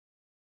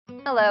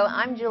Hello,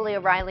 I'm Julia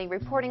Riley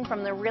reporting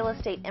from the Real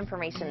Estate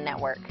Information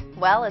Network.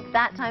 Well, it's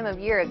that time of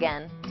year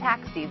again,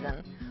 tax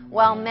season.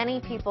 While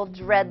many people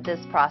dread this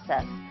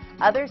process,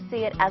 others see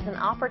it as an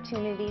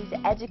opportunity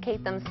to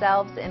educate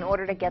themselves in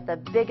order to get the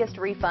biggest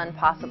refund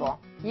possible.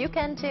 You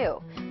can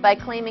too, by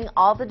claiming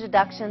all the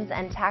deductions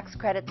and tax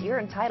credits you're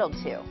entitled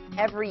to.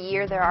 Every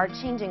year there are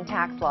changing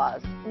tax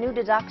laws, new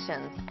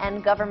deductions,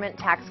 and government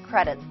tax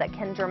credits that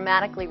can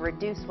dramatically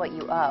reduce what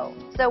you owe.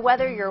 So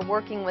whether you're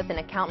working with an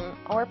accountant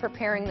or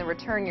preparing the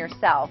return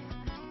yourself,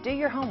 do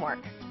your homework.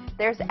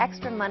 There's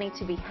extra money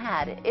to be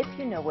had if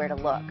you know where to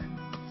look.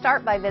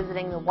 Start by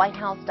visiting the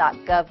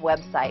whitehouse.gov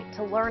website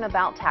to learn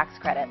about tax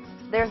credits.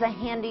 There's a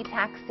handy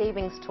tax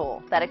savings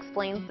tool that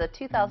explains the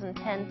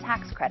 2010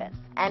 tax credits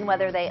and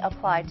whether they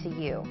apply to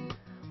you.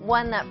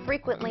 One that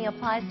frequently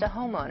applies to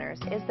homeowners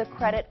is the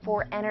credit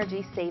for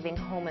energy-saving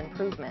home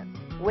improvements,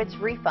 which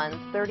refunds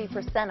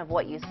 30% of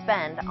what you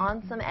spend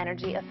on some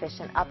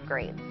energy-efficient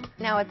upgrades.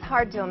 Now, it's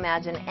hard to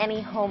imagine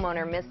any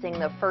homeowner missing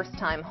the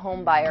first-time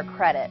home buyer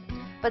credit,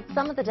 but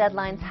some of the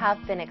deadlines have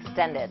been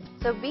extended,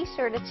 so be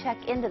sure to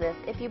check into this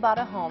if you bought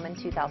a home in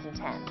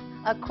 2010.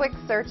 A quick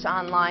search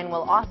online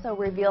will also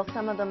reveal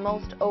some of the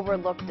most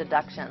overlooked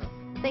deductions.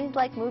 Things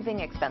like moving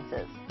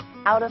expenses,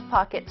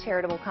 out-of-pocket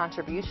charitable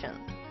contributions,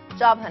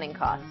 job hunting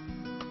costs,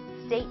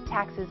 state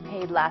taxes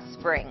paid last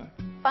spring,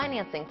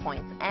 financing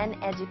points, and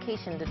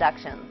education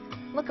deductions.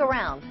 Look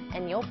around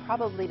and you'll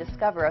probably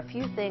discover a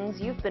few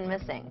things you've been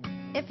missing.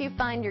 If you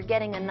find you're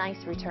getting a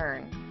nice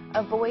return,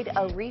 avoid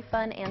a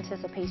refund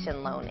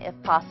anticipation loan if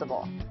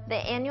possible. The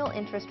annual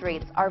interest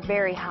rates are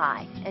very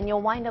high, and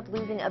you'll wind up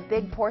losing a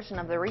big portion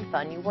of the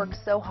refund you worked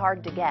so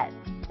hard to get.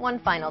 One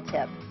final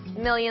tip.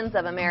 Millions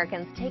of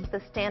Americans take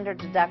the standard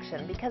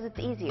deduction because it's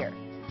easier,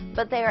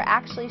 but they are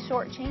actually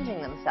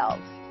shortchanging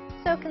themselves.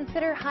 So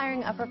consider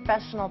hiring a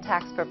professional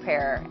tax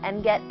preparer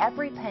and get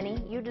every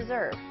penny you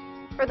deserve.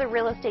 For the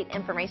Real Estate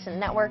Information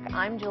Network,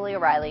 I'm Julia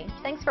Riley.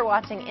 Thanks for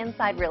watching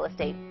Inside Real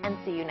Estate, and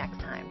see you next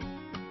time.